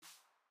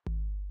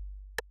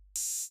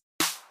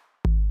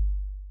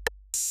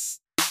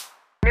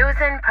News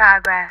in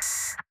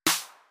progress.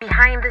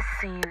 Behind the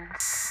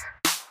scenes.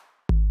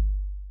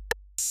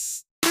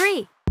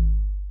 3,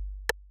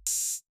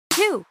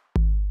 2,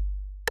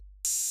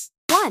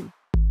 1.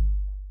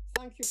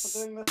 Thank you for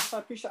doing this. I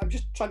appreciate it. I'm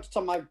just trying to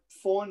turn my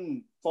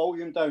phone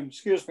volume down.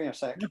 Excuse me a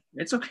sec. No,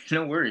 it's okay.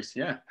 No worries.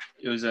 Yeah.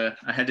 It was I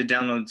had to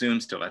download Zoom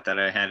still. I thought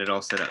I had it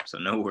all set up, so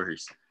no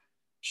worries.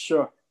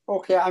 Sure.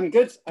 Okay, I'm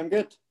good.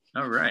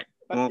 All right.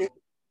 Thank you.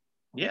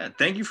 Yeah,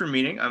 thank you for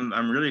meeting.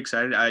 I'm really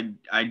excited.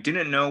 I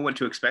didn't know what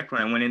to expect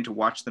when I went in to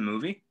watch the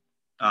movie.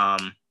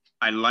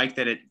 I like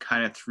that it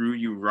kind of threw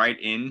you right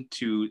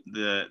into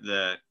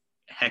the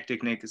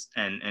hecticness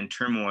and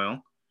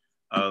turmoil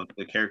of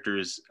the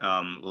character's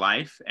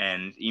life,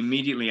 and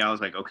immediately I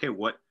was like, okay,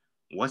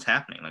 what's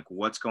happening? Like,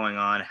 what's going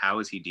on? How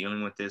is he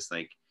dealing with this?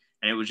 Like,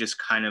 and it was just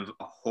kind of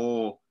a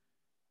whole,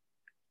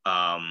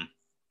 I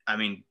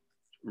mean,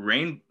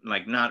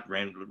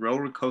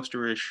 roller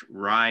coaster-ish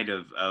ride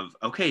of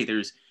okay,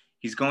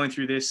 he's going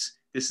through this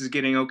is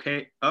getting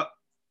okay, oh,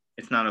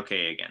 it's not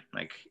okay again.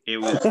 Like, it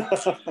was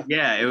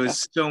yeah, it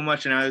was so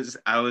much, and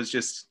I was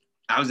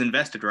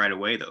invested right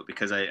away, though,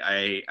 because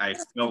I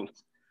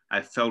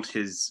felt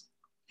his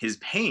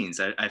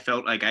pains. I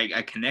felt like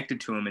I connected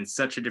to him in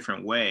such a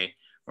different way,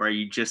 where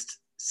you just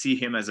see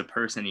him as a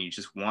person and you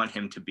just want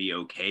him to be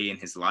okay in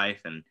his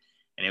life, and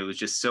it was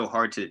just so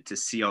hard to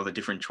see all the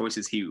different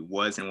choices he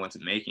was and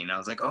wasn't making. And I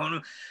was like,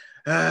 oh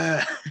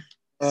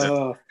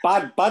no.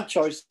 Bad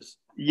choices.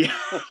 Yeah.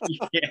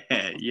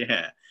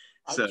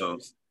 So,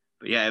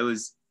 but yeah, it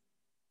was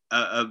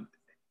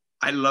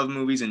I love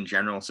movies in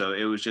general, so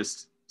it was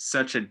just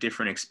such a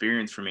different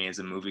experience for me as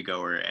a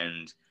moviegoer,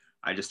 and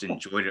I just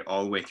enjoyed it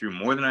all the way through,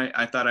 more than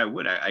I thought I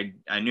would. I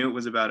knew it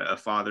was about a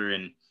father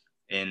in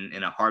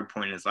a hard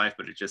point in his life,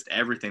 but it just,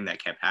 everything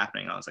that kept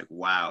happening, I was like,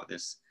 wow,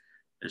 there's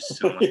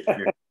so much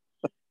here.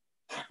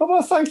 Oh,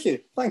 well, thank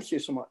you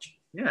so much.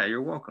 Yeah,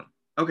 you're welcome.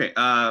 Okay,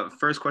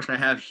 first question I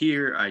have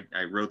here, I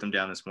wrote them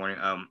down this morning.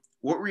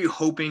 What were you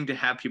hoping to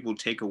have people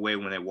take away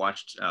when they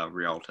watched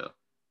Rialto?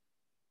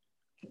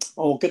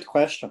 Oh, good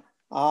question.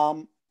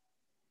 What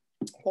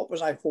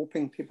was I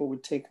hoping people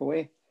would take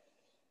away?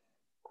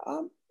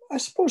 I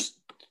suppose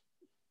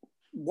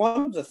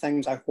one of the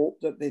things I hope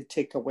that they'd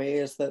take away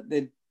is that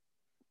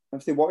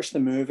if they watch the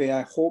movie,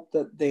 I hope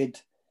that they'd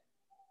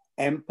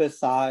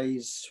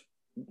empathize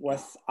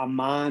with a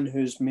man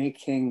who's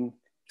making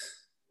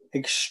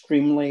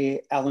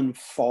extremely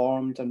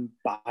ill-informed and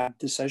bad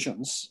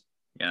decisions,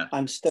 yeah,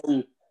 and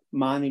still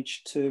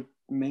manage to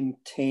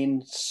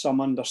maintain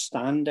some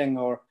understanding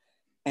or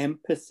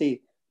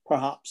empathy,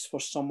 perhaps, for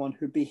someone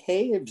who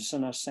behaves,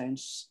 in a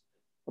sense,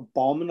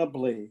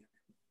 abominably,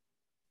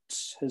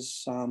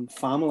 his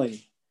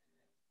family.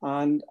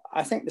 And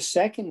I think the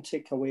second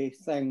takeaway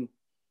thing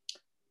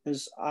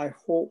is, I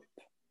hope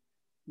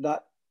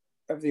that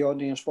if the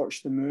audience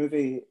watch the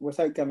movie,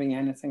 without giving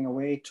anything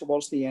away,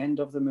 towards the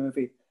end of the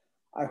movie,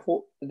 I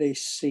hope they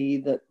see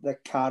that the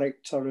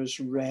character is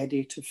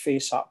ready to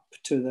face up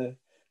to the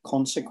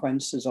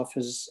consequences of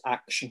his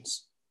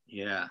actions.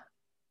 Yeah.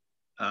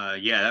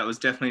 Yeah, that was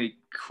definitely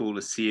cool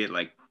to see it,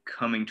 like,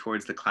 coming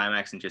towards the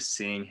climax and just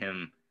seeing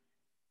him,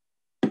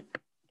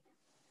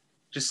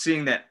 just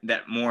seeing that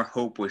more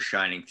hope was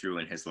shining through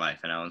in his life.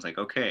 And I was like,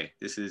 okay,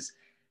 this is,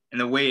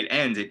 and the way it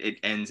ends, it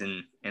ends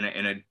in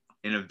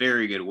a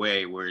very good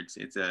way, where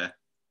it's a,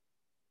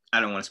 I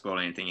don't want to spoil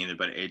anything either,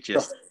 but it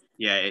just,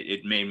 yeah,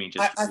 it made me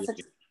just, I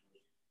think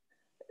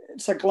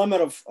it's a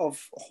glimmer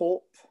of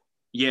hope.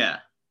 Yeah.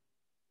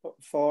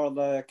 For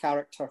the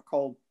character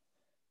Colm.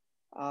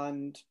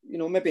 And,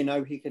 maybe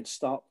now he could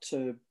start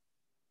to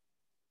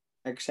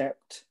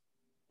accept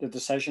the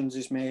decisions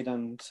he's made,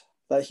 and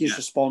that he's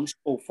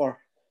responsible for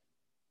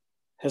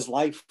his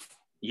life.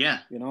 Yeah.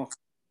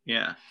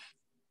 Yeah.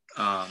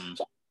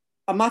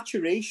 A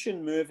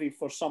maturation movie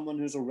for someone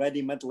who's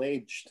already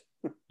middle-aged.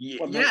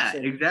 Yeah,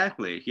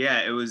 exactly.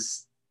 Yeah,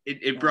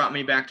 it brought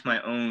me back to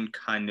my own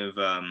kind of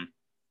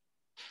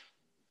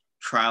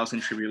trials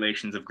and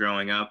tribulations of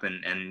growing up,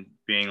 and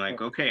being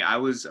like, okay, I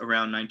was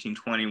around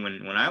 1920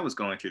 when I was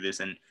going through this,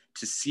 and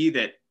to see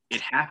that it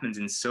happens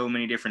in so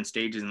many different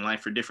stages in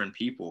life for different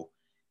people,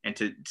 and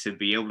to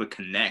be able to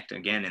connect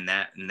again in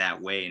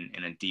that way,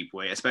 in a deep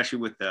way, especially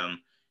with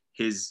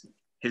his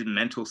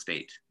mental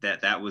state,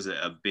 that was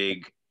a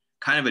big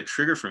kind of a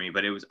trigger for me.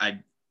 But it was, I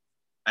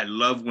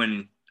love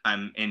when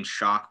I'm in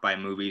shock by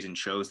movies and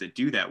shows that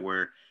do that,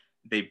 where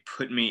they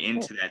put me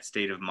into that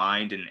state of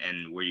mind,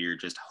 and where you're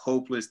just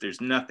hopeless,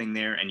 there's nothing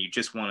there, and you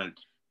just want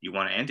to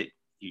end it.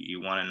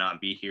 You want to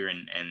not be here,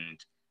 and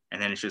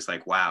then it's just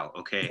like, wow,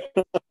 okay,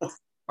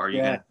 are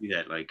you gonna do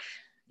that? Like,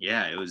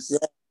 yeah, it was.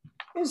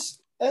 Yeah.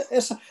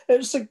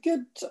 It's a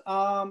good.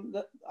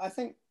 I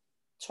think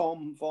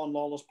Tom Vaughan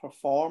Lawlor's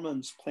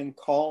performance playing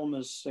Colm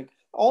is, like,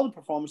 all the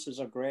performances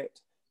are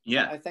great.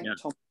 Yeah, I think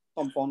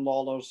Tom Vaughan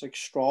Lawlor's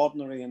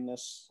extraordinary in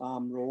this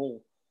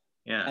role.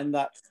 Yeah, and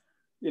that,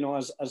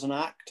 as an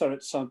actor,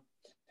 it's a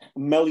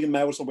million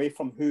miles away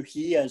from who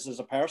he is as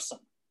a person.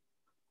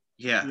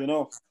 Yeah.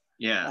 Yeah.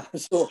 Yeah.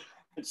 So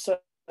it's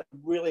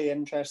really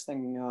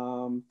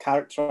interesting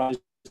character,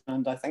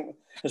 and I think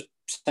his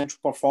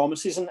central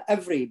performances in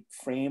every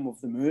frame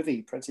of the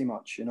movie, pretty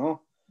much, you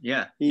know.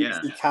 Yeah, He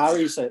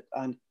carries it,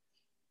 and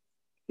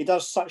he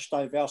does such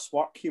diverse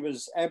work. He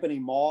was Ebony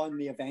Maw in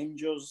the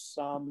Avengers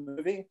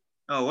movie.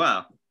 Oh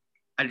wow!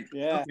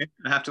 Yeah, okay.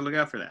 I have to look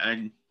out for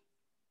that.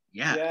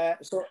 Yeah.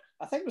 So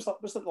I think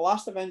was it the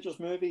last Avengers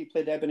movie he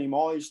played Ebony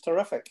Maw? He's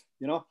terrific,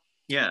 you know.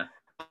 Yeah.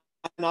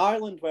 In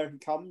Ireland, where he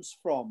comes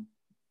from,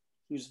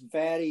 he was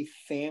very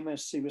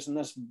famous. He was in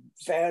this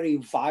very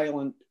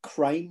violent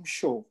crime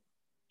show.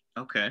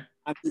 Okay.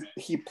 And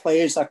he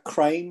plays a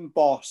crime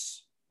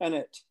boss in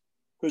it,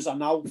 who's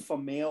an alpha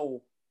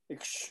male,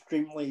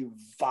 extremely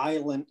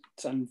violent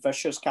and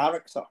vicious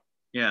character.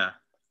 Yeah.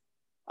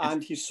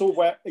 And he's so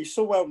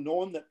well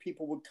known that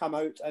people would come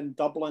out in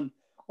Dublin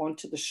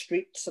onto the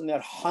streets, and there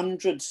are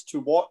hundreds to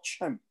watch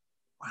him.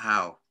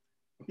 Wow.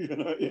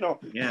 You know.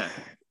 Yeah.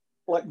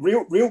 Like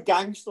real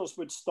gangsters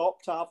would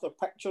stop to have their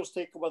pictures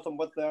taken with them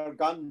with their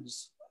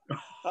guns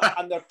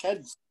and their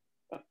kids.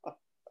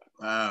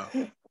 Wow.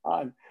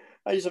 And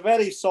he's a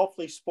very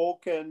softly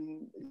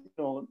spoken,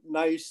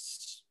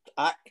 nice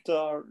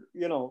actor,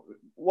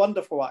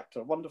 wonderful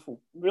actor,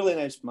 wonderful, really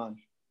nice man.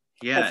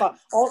 Yeah. In fact,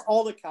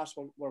 all the cast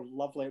were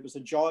lovely. It was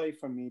a joy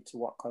for me to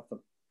work with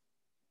them.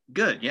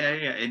 Good. Yeah.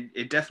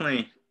 It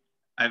definitely,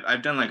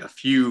 I've done like a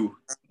few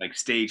like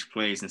stage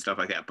plays and stuff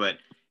like that, but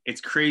it's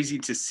crazy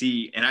to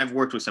see, and I've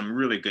worked with some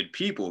really good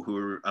people who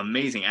are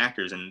amazing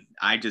actors, and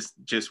I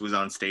just was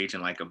on stage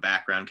in like a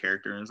background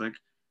character, and was like,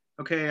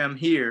 okay, I'm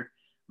here.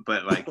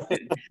 But like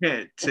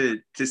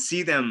to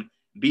see them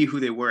be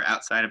who they were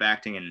outside of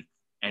acting,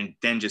 and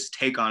then just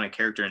take on a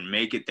character and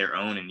make it their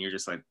own, and you're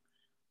just like,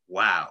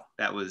 wow,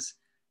 that was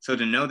so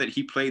to know that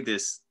he played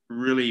this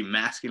really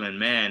masculine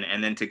man,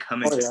 and then to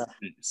come into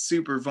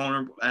super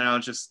vulnerable, and I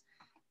was just,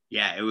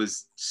 yeah, it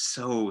was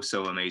so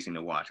amazing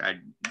to watch.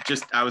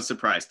 I was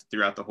surprised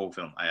throughout the whole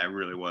film. I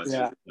really was.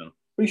 Yeah. So.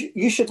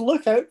 You should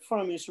look out for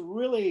him. He's a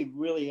really,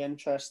 really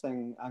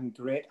interesting and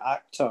great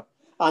actor.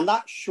 And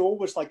that show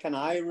was like an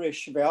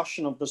Irish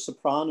version of The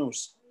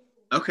Sopranos.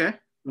 Okay.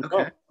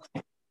 Okay.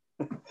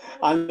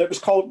 And it was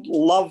called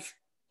Love,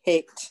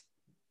 Hate.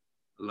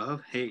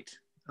 Love, Hate.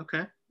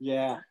 Okay.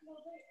 Yeah.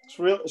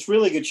 It's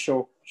really good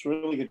show. It's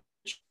really good.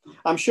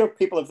 I'm sure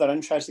people, if they're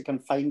interested, can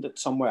find it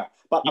somewhere,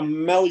 but a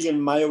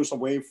million miles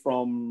away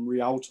from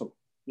Rialto,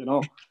 you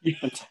know.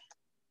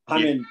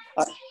 I mean,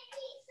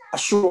 a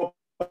show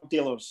of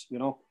dealers, you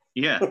know.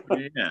 Yeah.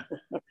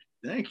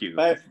 Thank you.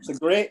 It's a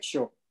great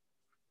show.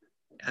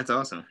 That's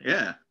awesome.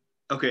 Yeah.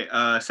 Okay.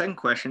 Second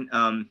question.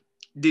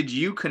 Did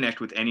you connect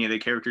with any of the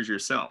characters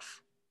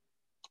yourself?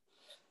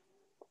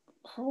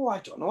 Oh, I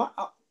don't know.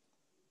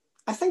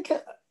 I think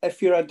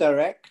if you're a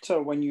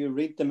director, when you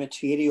read the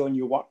material and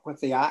you work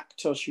with the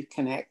actors, you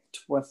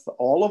connect with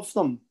all of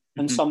them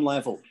in some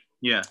level.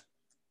 Yeah.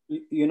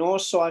 You know,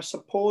 so I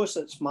suppose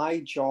it's my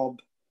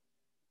job,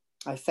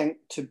 I think,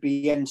 to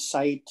be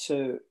inside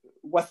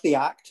with the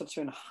actor,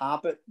 to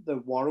inhabit the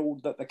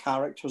world that the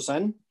character's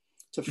in,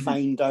 to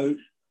find out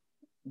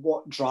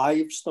what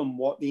drives them,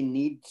 what they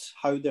need,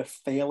 how they're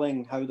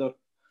failing, how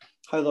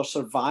they're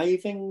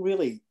surviving,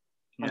 really.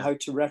 And how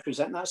to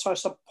represent that. So I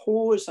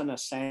suppose, in a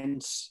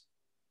sense,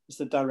 as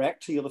the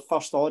director, you're the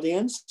first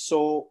audience.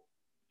 So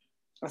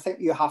I think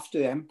you have to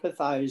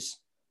empathize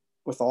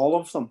with all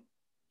of them.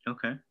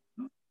 Okay.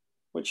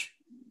 Which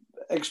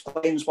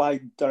explains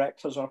why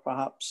directors are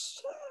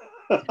perhaps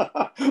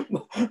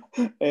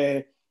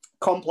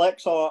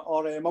complex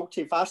or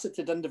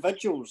multifaceted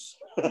individuals.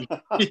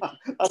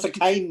 That's a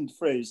kind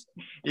phrase.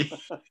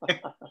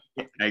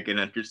 I can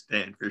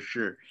understand for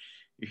sure.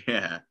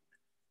 Yeah.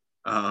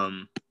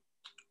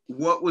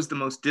 What was the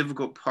most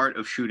difficult part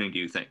of shooting, do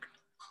you think?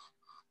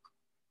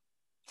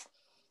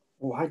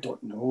 Oh, I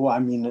don't know. I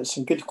mean, it's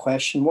a good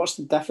question. What's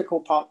the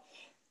difficult part?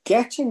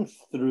 Getting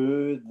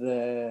through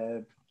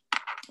the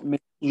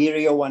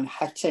material and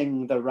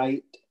hitting the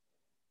right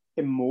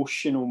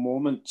emotional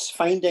moments,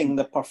 finding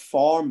the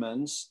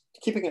performance,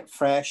 keeping it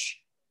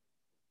fresh,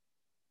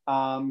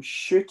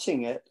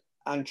 shooting it,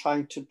 and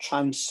trying to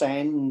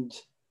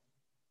transcend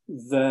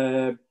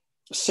the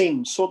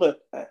scene, so that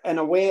in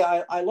a way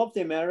I love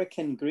the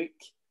American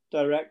Greek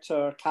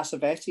director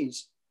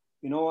Cassavetes,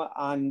 you know,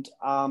 and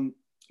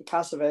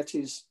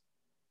Cassavetes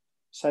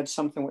said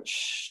something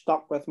which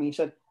stuck with me. He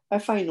said,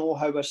 if I know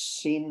how a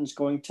scene's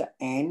going to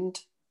end,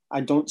 I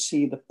don't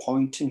see the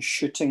point in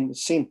shooting the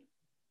scene.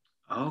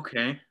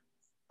 Okay.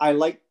 I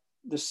like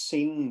the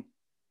scene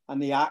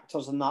and the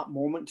actors in that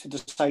moment to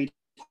decide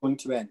how it's going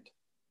to end.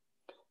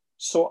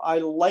 So I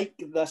like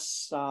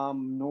this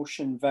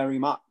notion very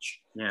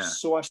much. Yeah.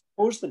 So I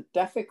suppose the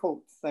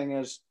difficult thing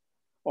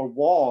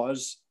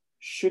was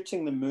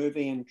shooting the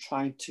movie and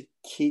trying to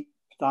keep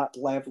that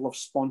level of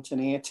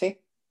spontaneity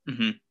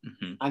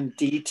and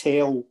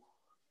detail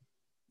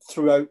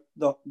throughout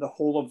the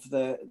whole of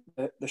the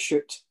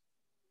shoot.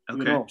 Okay.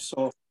 You know,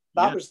 so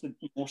that was the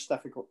most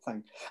difficult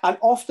thing. And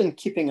often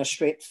keeping a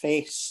straight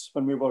face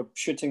when we were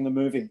shooting the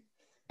movie,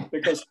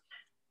 because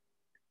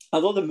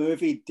although the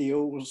movie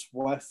deals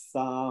with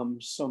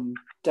some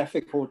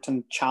difficult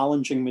and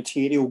challenging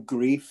material,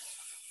 grief,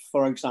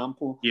 for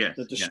example, Yes.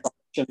 the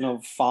destruction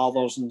of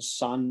fathers and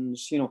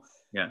sons,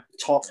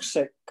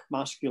 toxic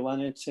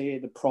masculinity,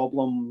 the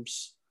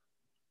problems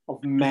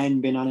of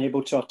men being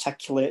unable to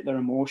articulate their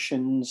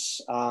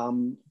emotions,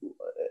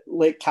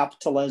 late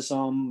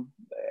capitalism,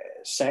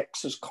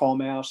 sex as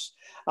commerce,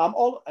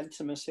 all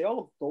intimacy, all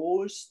of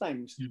those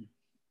things.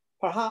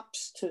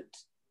 Perhaps to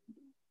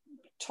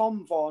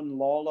Tom Vaughan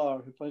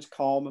Lawler, who plays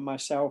Colm, and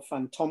myself,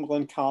 and Tom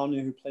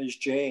Glencarny, who plays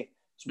Jay,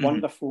 is a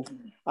wonderful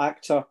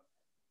actor.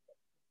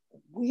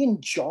 We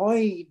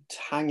enjoyed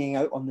hanging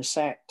out on the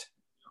set.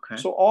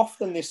 Okay. So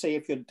often they say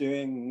if you're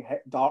doing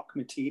dark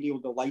material,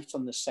 the light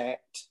on the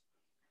set,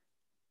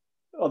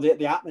 or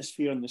the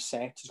atmosphere on the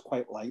set is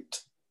quite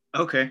light.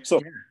 Okay.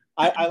 So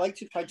I like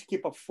to try to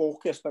keep a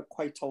focus, but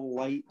quite a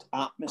light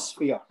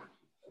atmosphere,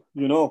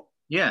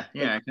 Yeah,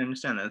 I can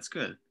understand that. That's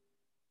good.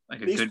 Like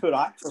these poor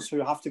actors who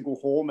have to go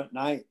home at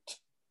night,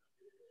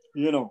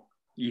 you don't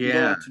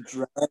want to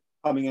dread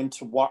coming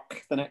into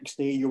work the next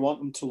day. You want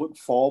them to look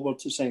forward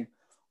to saying,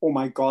 oh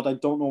my God, I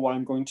don't know where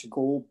I'm going to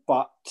go,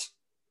 but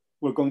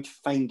we're going to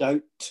find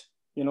out,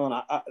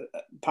 and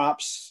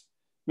perhaps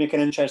make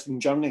an interesting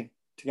journey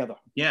together.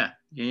 Yeah.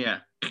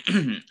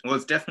 Well,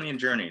 it's definitely a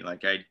journey.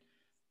 Like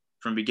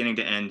from beginning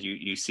to end,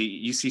 you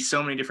see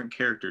so many different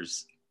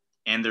characters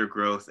and their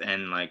growth,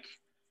 and like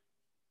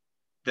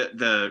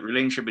the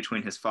relationship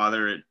between the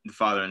father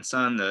and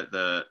son,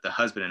 the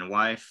husband and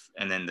wife,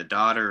 and then the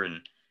daughter,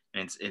 and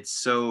it's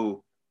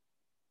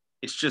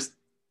just,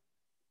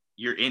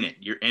 you're in it.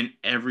 You're in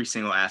every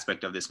single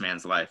aspect of this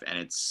man's life, and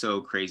it's so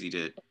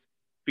crazy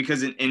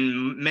because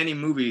in many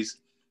movies,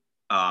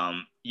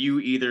 you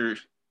either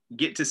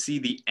get to see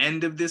the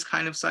end of this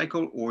kind of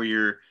cycle, or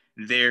you're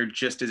there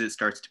just as it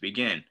starts to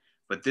begin.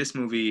 But this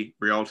movie,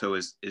 Rialto,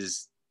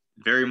 is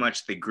very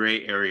much the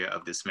gray area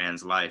of this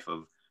man's life,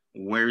 of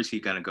where is he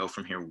going to go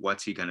from here?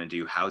 What's he going to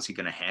do? How is he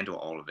going to handle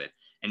all of it?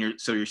 And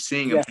you're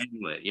seeing him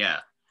handle it. Yeah.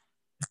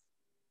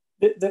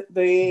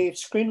 The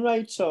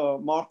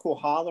screenwriter, Mark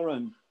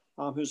O'Halloran,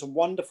 who's a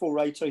wonderful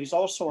writer, he's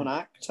also an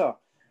actor,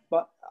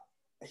 but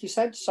he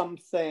said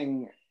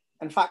something,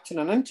 in fact, in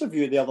an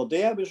interview the other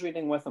day I was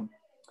reading with him.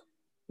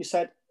 He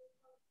said,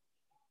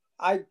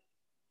 I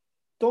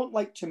don't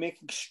like to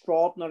make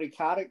extraordinary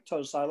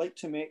characters. I like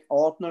to make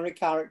ordinary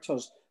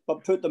characters,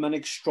 but put them in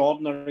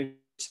extraordinary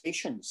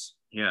situations.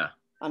 Yeah.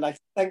 And I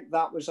think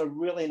that was a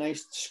really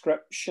nice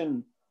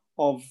description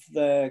of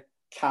the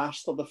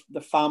cast of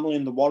the family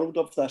and the world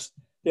of this.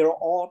 They're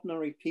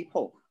ordinary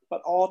people,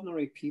 but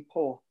ordinary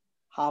people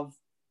have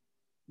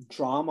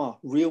drama,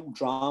 real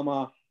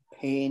drama,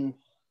 pain,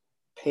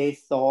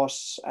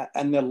 pathos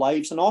in their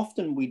lives. And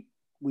often we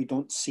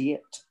don't see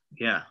it.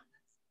 Yeah.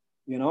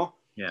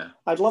 Yeah.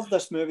 I'd love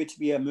this movie to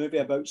be a movie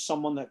about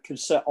someone that could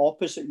sit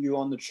opposite you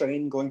on the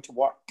train going to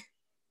work,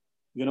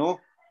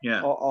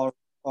 Yeah.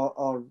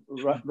 Or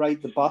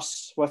ride the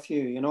bus with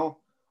you,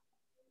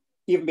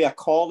 even be a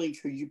colleague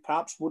who you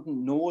perhaps wouldn't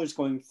know is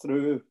going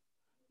through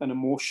an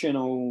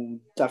emotional,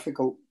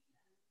 difficult,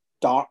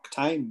 dark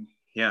time.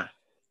 Yeah.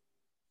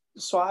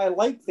 So I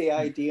like the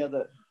idea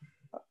that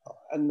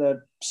in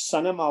the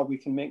cinema we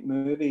can make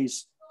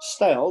movies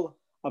still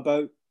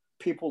about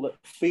people that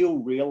feel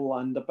real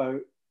and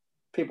about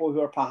people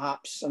who are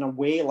perhaps in a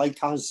way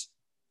like us,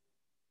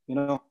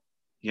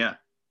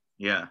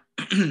 Yeah.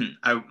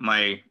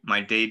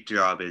 My day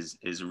job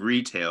is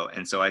retail,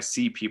 and so I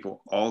see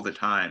people all the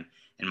time,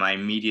 and my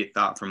immediate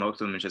thought for most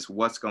of them is just,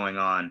 what's going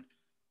on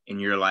in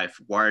your life?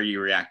 Why are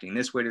you reacting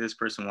this way to this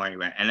person? Why are you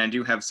reacting? And I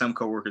do have some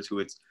coworkers who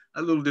it's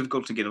a little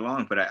difficult to get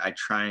along, but I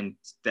try and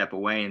step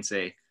away and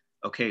say,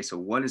 okay, so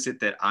what is it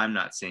that I'm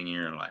not seeing in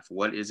your life?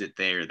 What is it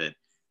there that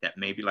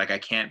maybe like I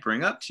can't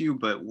bring up to you,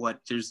 but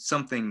there's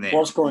something there.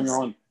 What's going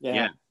on?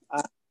 Yeah.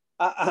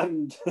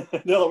 And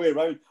the other way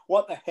around,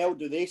 what the hell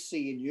do they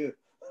see in you?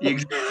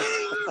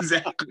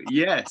 Exactly.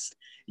 Yes.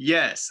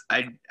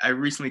 I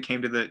recently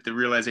came to the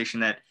realization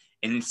that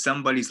in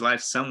somebody's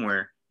life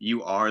somewhere,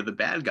 you are the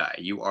bad guy.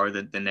 You are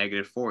the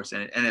negative force.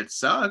 And it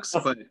sucks,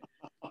 but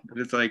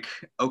it's like,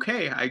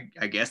 okay,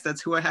 I guess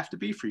that's who I have to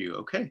be for you.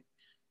 Okay.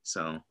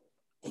 So.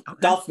 Okay.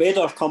 Darth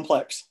Vader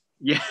complex.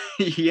 Yeah.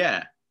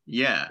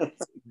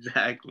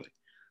 Exactly.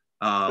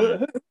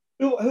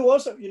 Who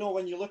was it?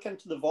 When you look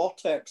into the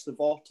vortex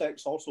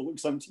also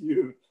looks into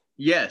you.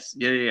 Yes.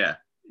 Yeah.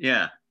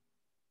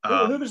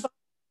 Who was that?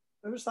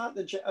 Who was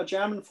that? A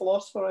German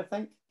philosopher, I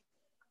think.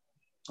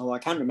 Oh, I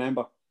can't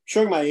remember.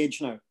 Showing my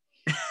age now.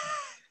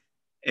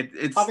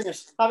 It's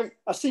having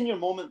a senior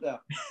moment there.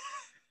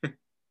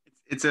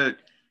 It's a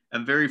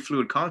very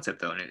fluid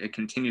concept, though, and it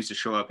continues to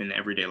show up in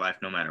everyday life,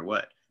 no matter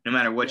what. No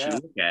matter what you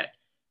look at,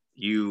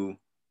 you're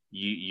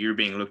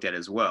being looked at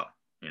as well.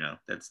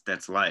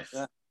 That's life.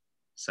 Yeah.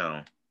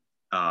 So,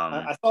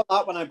 I thought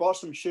that when I bought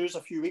some shoes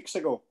a few weeks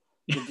ago.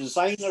 The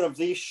designer of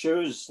these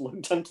shoes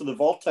looked into the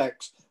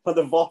vortex, but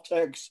the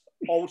vortex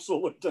also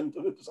looked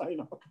into the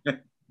designer.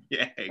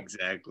 Yeah,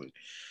 exactly.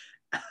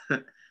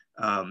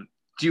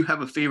 do you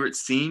have a favorite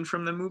scene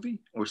from the movie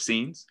or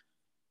scenes?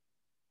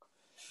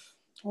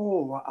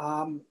 Oh,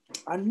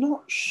 I'm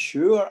not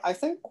sure. I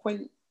think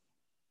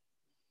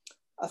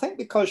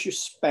because you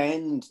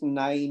spend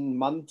 9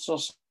 months or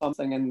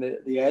something in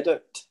the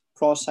edit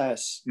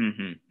process,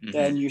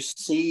 then you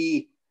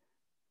see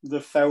the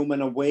film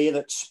in a way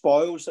that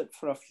spoils it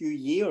for a few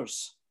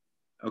years.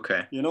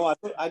 Okay. You know,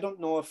 I don't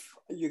know if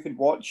you could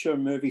watch your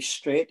movie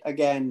straight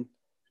again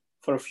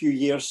for a few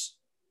years.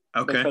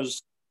 Okay.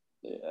 Because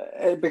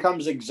it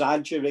becomes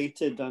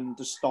exaggerated and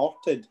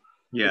distorted.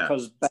 Yeah.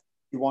 Because bits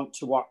you want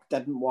to work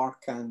didn't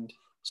work, and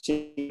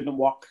see didn't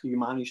work, you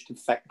managed to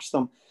fix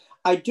them.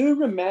 I do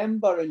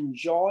remember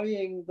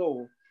enjoying,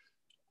 though,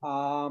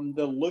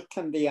 the look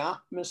and the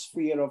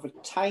atmosphere of a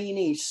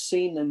tiny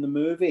scene in the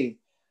movie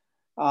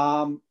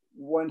when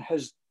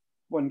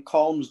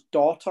Colm's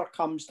daughter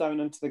comes down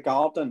into the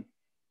garden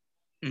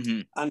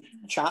and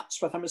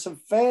chats with him. It's a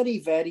very,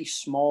 very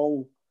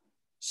small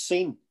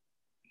scene.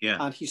 Yeah.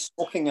 And he's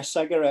smoking a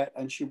cigarette,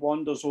 and she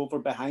wanders over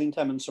behind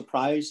him and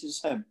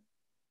surprises him.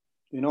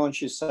 You know, and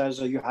she says,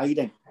 "Are you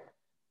hiding?"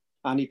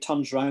 And he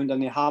turns around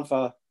and they have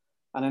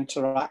an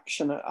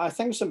interaction. I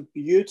think it's a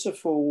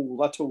beautiful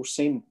little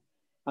scene.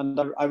 And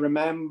I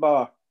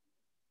remember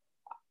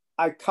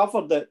I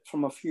covered it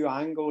from a few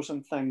angles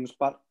and things,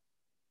 but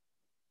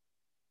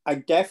I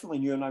definitely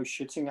knew when I was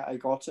shooting it, I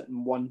got it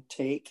in one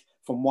take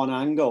from one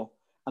angle.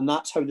 And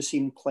that's how the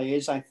scene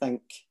plays, I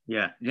think.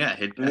 Yeah. Yeah.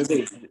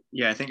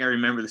 I think I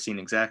remember the scene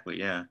exactly.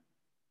 Yeah.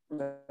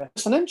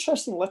 It's an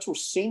interesting little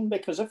scene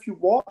because if you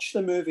watch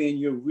the movie and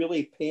you're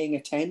really paying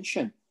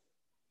attention,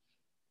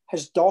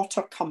 his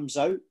daughter comes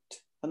out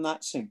in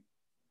that scene.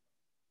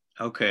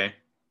 Okay.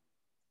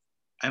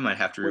 I might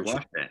have to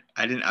rewatch that.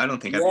 I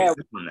don't think I picked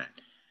up on that.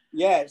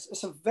 Yeah,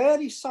 it's a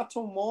very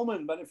subtle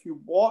moment, but if you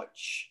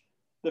watch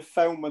the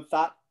film with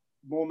that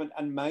moment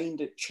in mind,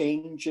 it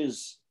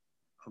changes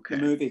the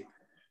movie.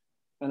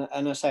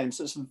 In a sense,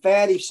 it's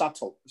very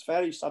subtle. It's a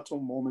very subtle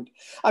moment.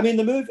 I mean,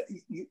 the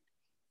movie,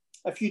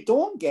 if you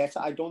don't get it,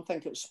 I don't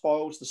think it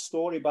spoils the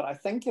story, but I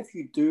think if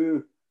you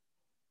do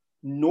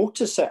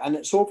notice it, and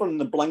it's over in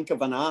the blink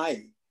of an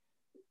eye,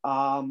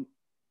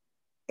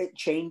 it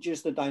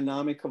changes the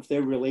dynamic of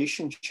their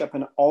relationship,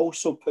 and it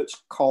also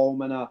puts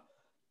Colm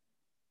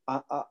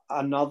in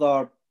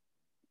another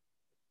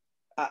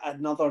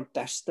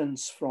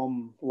distance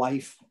from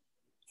life,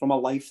 from a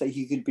life that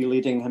he could be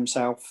leading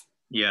himself.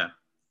 Yeah.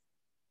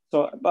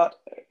 So, but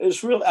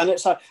it's real, and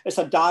it's a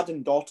dad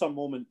and daughter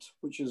moment,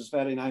 which is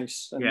very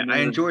nice. Yeah, I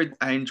enjoyed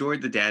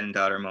the dad and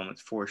daughter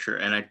moments for sure,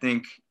 and I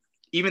think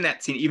even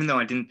that scene, even though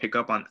I didn't pick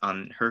up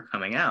on her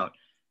coming out,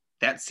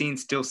 that scene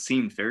still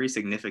seemed very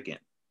significant.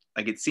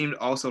 Like it seemed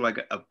also like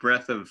a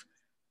breath of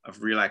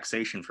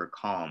relaxation for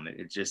Colm.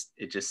 It just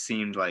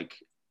seemed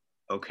like,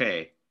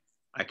 okay,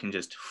 I can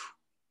just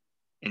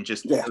in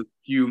just a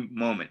few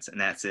moments,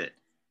 and that's it.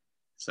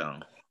 So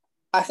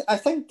I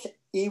think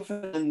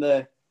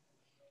even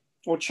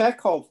in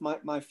Chekhov,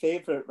 my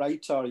favorite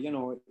writer, you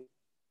know,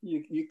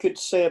 you could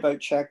say about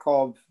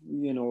Chekhov,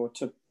 you know,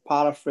 to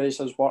paraphrase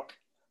his work,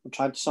 and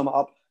try to sum it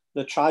up,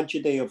 the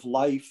tragedy of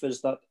life is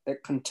that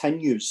it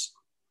continues.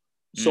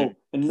 So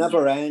it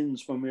never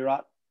ends when we're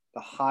at the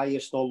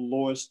highest or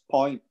lowest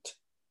point.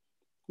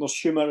 There's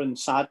humor and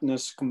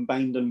sadness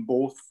combined in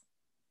both,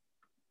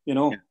 you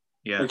know,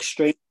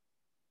 extreme.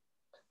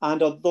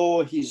 And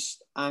although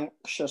he's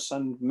anxious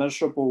and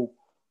miserable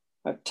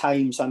at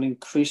times and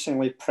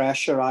increasingly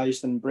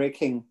pressurized and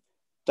breaking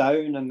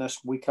down in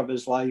this week of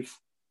his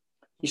life,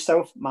 he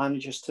still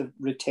manages to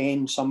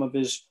retain some of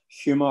his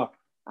humor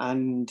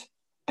and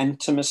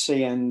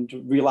intimacy and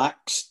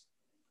relaxed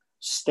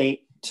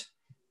state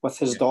with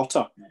his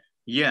daughter.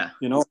 Yeah.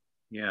 You know?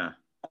 Yeah.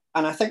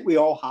 And I think we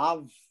all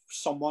have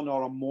someone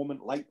or a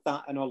moment like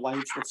that in our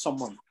lives with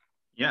someone.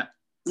 Yeah.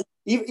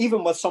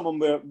 Even with someone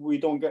where we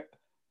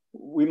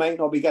might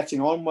not be getting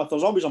on with,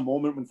 there's always a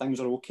moment when things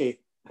are okay.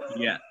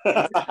 Yeah.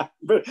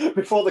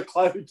 Before the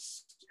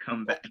clouds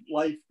come back.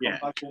 Life come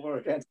back over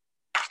again.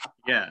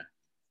 Yeah.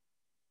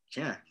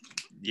 Yeah.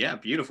 Yeah.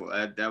 Beautiful.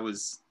 That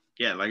was,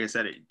 like I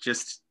said, it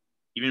just,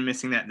 even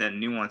missing that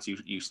nuance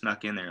you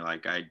snuck in there,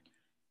 like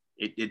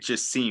it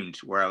just seemed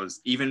where I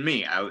was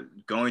was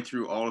going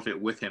through all of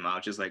it with him. I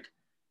was just like,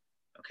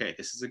 okay,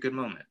 this is a good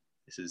moment.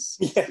 This is.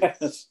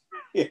 Yes.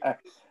 Yeah.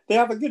 They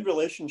have a good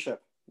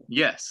relationship.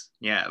 Yes.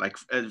 Yeah. Like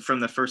from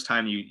the first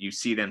time you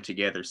see them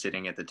together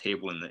sitting at the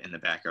table in the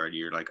backyard,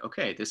 you're like,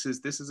 okay, this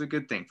is a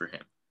good thing for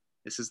him.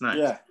 This is nice.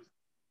 Yeah.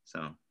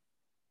 So.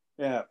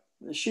 Yeah.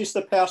 She's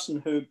the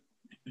person who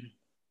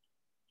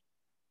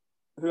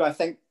I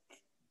think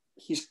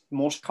he's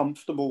most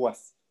comfortable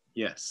with.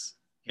 Yes.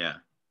 Yeah.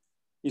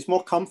 He's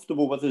more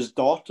comfortable with his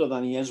daughter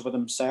than he is with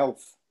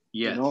himself.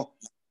 Yes. You know?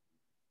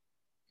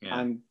 Yeah.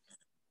 And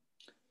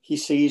he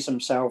sees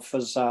himself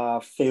as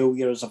a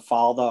failure as a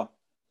father,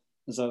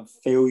 as a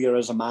failure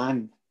as a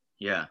man.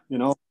 Yeah. You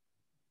know?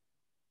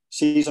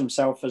 Sees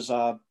himself as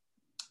a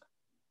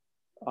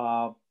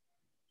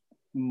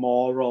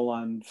moral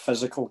and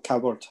physical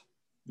coward.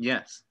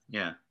 Yes.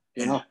 Yeah.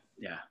 You know?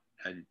 Yeah.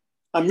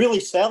 I'm really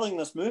selling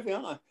this movie,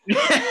 aren't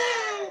I?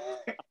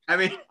 I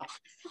mean,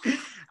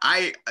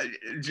 I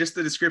just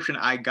the description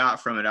I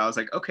got from it, I was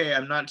like, okay,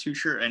 I'm not too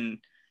sure. And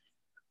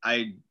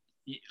I,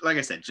 like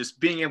I said, just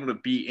being able to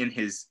be in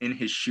his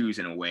shoes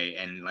in a way,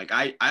 and like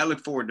I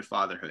look forward to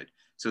fatherhood.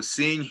 So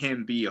seeing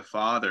him be a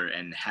father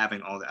and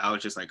having all that, I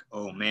was just like,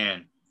 oh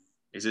man,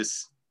 is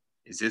this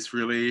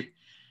really?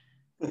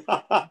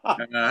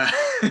 I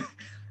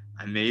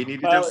may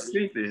need to Well,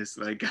 think this.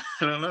 Like,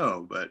 I don't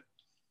know, but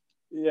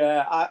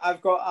yeah, I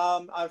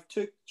have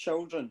two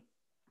children.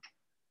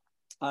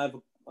 I have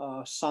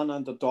a son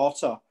and a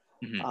daughter,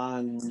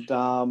 and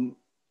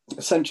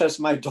it's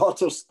interesting. My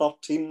daughter's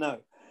 13 now,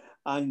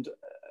 and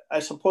I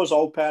suppose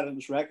all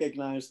parents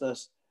recognise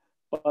this.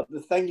 But the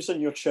things in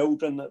your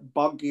children that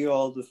bug you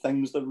are the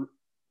things that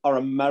are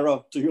a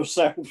mirror to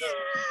yourself.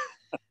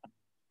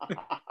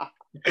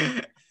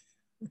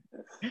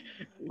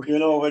 You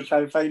know, which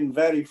I find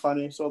very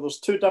funny. So there's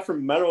two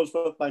different mirrors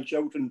with my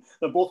children.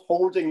 They're both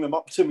holding them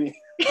up to me.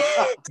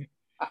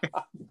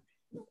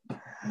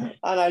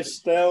 And I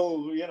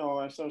still, you know,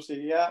 I still say,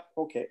 yeah,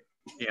 okay.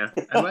 Yeah,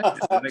 I like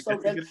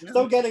it.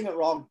 Still getting it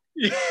wrong.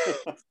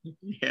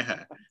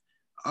 Yeah,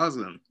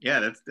 awesome.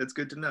 Yeah, that's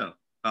good to know.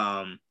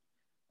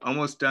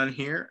 Almost done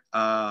here.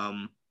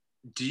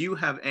 Do you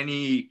have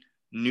any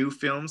new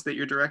films that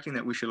you're directing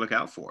that we should look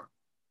out for?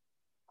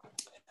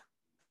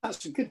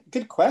 That's a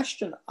good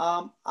question.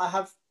 I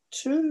have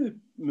two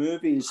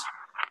movies.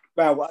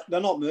 Well,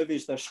 they're not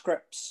movies; they're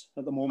scripts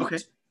at the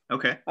moment.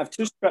 Okay. I have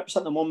two scripts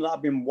at the moment that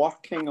I've been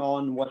working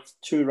on with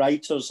two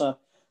writers,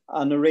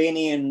 an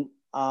Iranian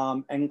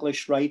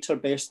English writer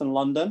based in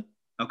London.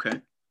 Okay.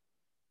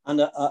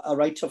 And a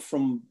writer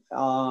from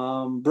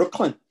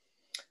Brooklyn.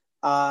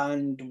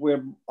 And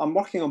I'm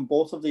working on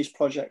both of these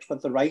projects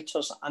with the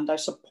writers, and I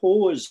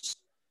suppose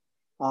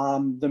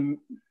the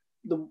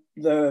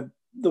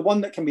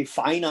one that can be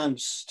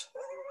financed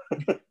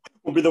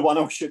will be the one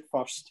I'll shoot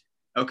first.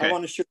 Okay. I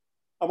want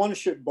to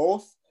shoot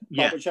both,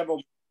 but whichever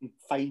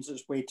finds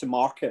its way to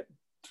market.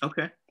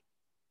 Okay.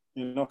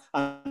 You know,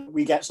 and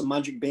we get some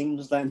magic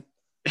beans then.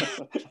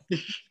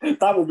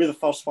 That will be the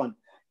first one.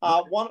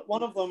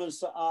 One of them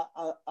is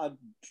a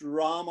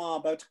drama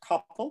about a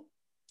couple,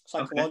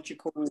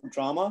 psychological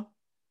drama,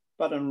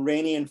 but an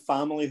Iranian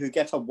family who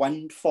get a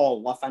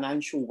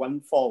financial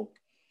windfall,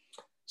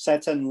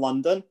 set in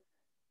London.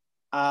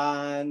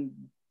 And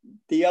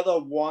the other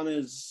one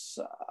is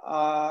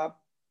a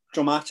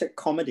dramatic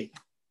comedy.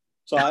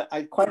 So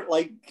I quite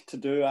like to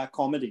do a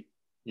comedy.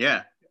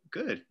 Yeah,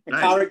 good. A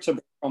character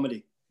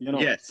comedy, you know.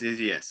 Yes.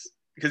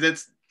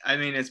 Because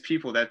as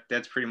people,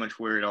 that's pretty much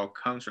where it all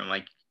comes from.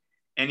 Like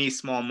any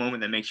small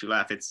moment that makes you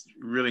laugh, it's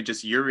really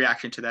just your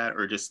reaction to that,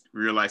 or just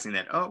realizing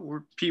that, oh,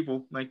 we're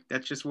people, like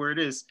that's just where it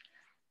is.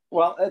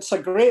 Well, it's a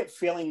great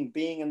feeling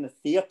being in the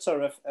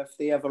theatre if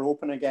they ever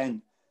open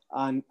again,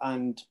 and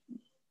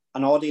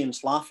an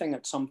audience laughing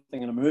at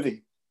something in a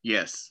movie.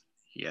 Yes.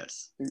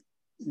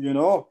 You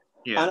know?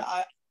 Yeah.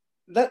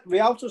 And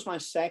Rialto's my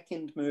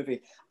second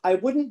movie. I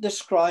wouldn't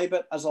describe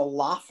it as a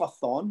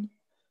laugh-a-thon.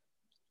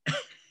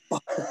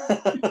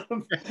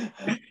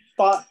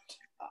 But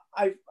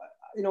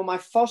my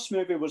first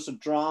movie was a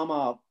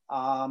drama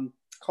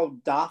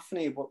called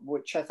Daphne,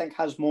 which I think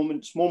has more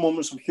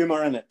moments of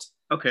humor in it.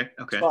 Okay.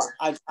 So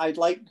I'd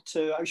like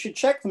to. I should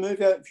check the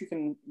movie out if you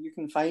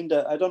can find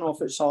it. I don't know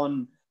if it's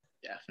on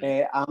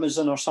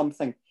Amazon or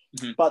something,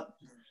 but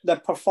the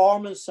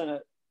performance in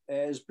it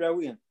is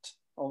brilliant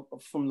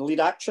from the lead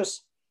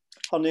actress.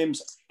 Her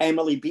name's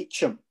Emily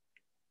Beecham,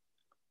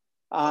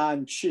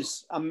 and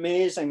she's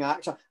amazing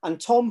actor. And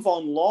Tom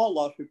Von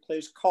Lawler, who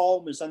plays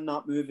Colm, is in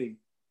that movie.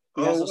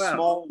 He has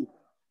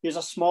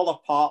a smaller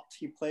part.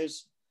 He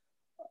plays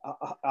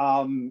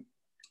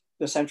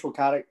the central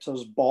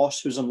character's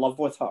boss who's in love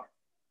with her.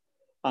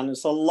 And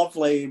it's a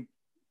lovely,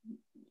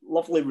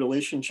 lovely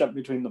relationship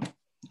between them.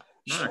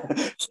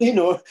 Nice. She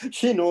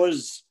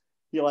knows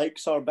he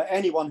likes her, but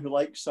anyone who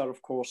likes her,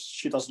 of course,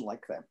 she doesn't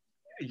like them.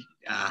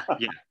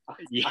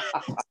 Yeah.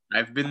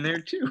 I've been there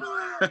too.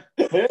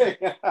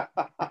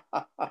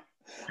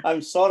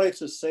 I'm sorry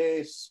to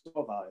say, so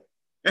have I.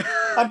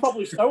 I'm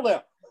probably still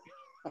there.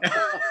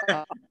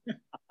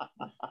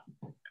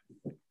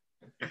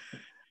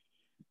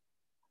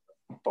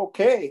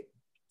 Okay.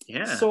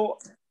 Yeah. So,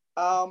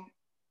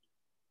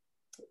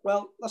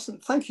 well, listen,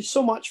 thank you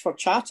so much for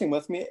chatting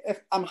with me.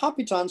 I'm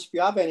happy to answer. If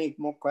you have any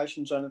more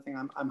questions or anything,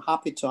 I'm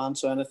happy to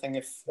answer anything.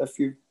 If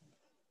you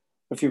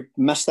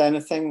missed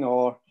anything,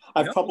 or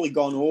I've probably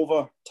gone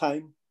over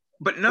time.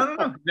 But no.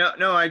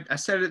 I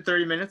said it at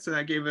 30 minutes, and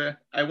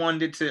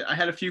I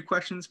had a few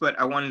questions, but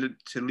I wanted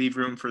to leave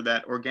room for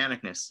that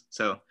organicness.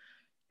 So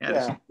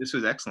this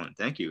was excellent.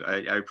 Thank you.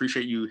 I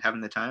appreciate you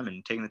having the time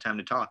and taking the time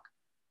to talk.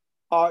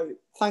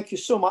 Thank you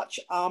so much.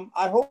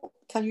 I hope,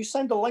 can you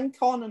send a link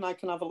on and I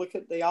can have a look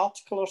at the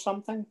article or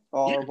something,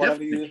 or whatever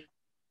definitely.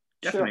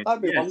 Sure,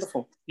 that'd be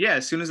wonderful. Yeah,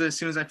 as soon as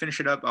I finish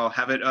it up, I'll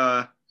have it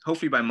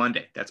hopefully by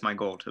Monday. That's my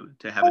goal, to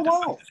have it done.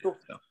 Wow. So,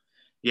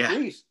 yeah.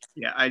 Jeez.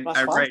 Yeah,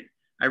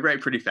 I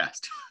write pretty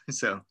fast.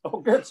 So.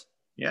 Oh, good.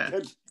 Yeah.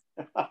 Good.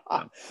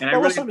 And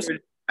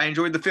I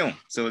enjoyed the film,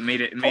 so it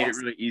made it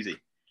really easy.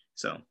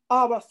 So.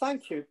 Oh well,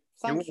 thank you.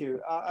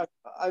 I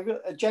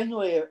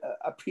genuinely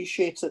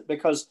appreciate it,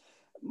 because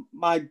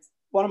one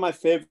of my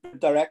favorite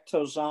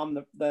directors,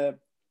 the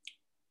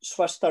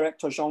Swiss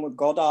director Jean-Luc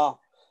Godard,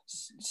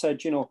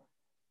 said,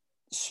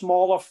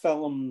 smaller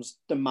films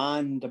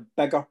demand a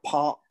bigger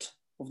part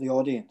of the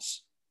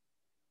audience.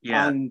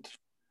 Yeah. And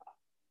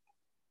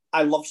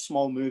I love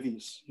small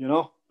movies,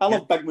 I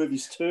love big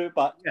movies too,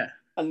 but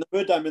I'm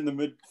in the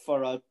mood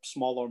for a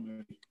smaller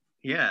movie.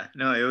 Yeah,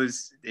 no, it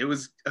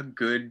was a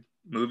good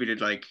movie to,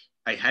 like,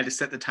 I had to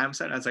set the time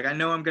aside. I was like, I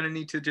know I'm going to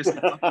need to just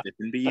watch this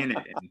and be in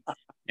it.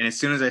 And as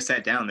soon as I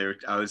sat down there,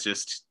 I was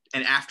just,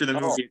 and after the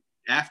movie,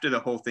 after the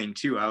whole thing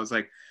too, I was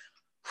like,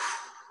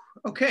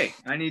 okay,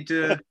 I need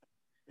a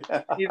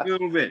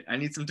little bit. I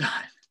need some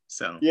time.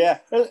 So yeah,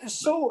 it's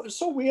so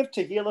weird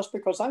to hear this,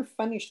 because I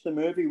finished the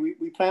movie.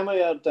 We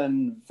premiered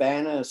in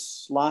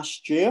Venice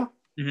last year,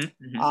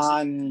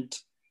 and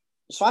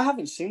so I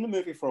haven't seen the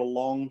movie for a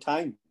long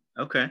time.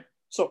 Okay.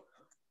 So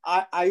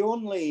I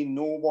only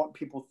know what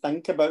people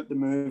think about the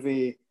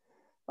movie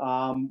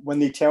when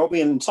they tell me,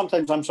 and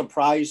sometimes I'm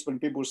surprised when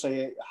people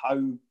say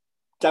how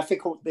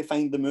difficult they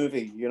find the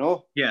movie.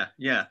 Yeah.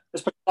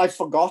 It's because I've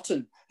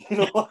forgotten.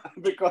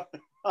 Because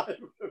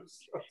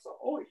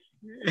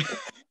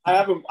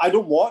I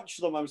don't watch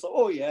them. I was like,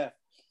 oh yeah,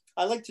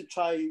 I like to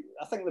try.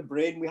 I think the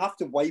brain, we have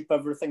to wipe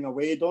everything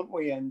away, don't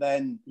we? And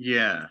then we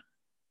have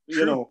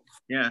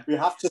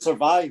to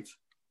survive.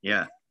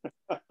 Yeah,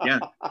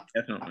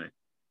 definitely.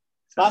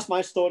 So. That's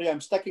my story. I'm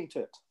sticking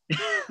to it.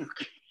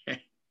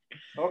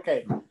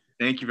 Okay.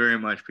 Thank you very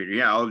much, Peter.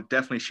 Yeah, I'll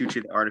definitely shoot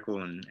you the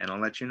article and I'll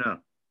let you know.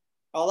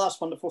 Oh, that's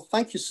wonderful.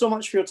 Thank you so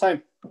much for your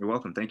time. You're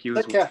welcome. Thank you.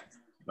 Take care.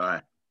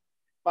 Bye.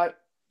 Bye.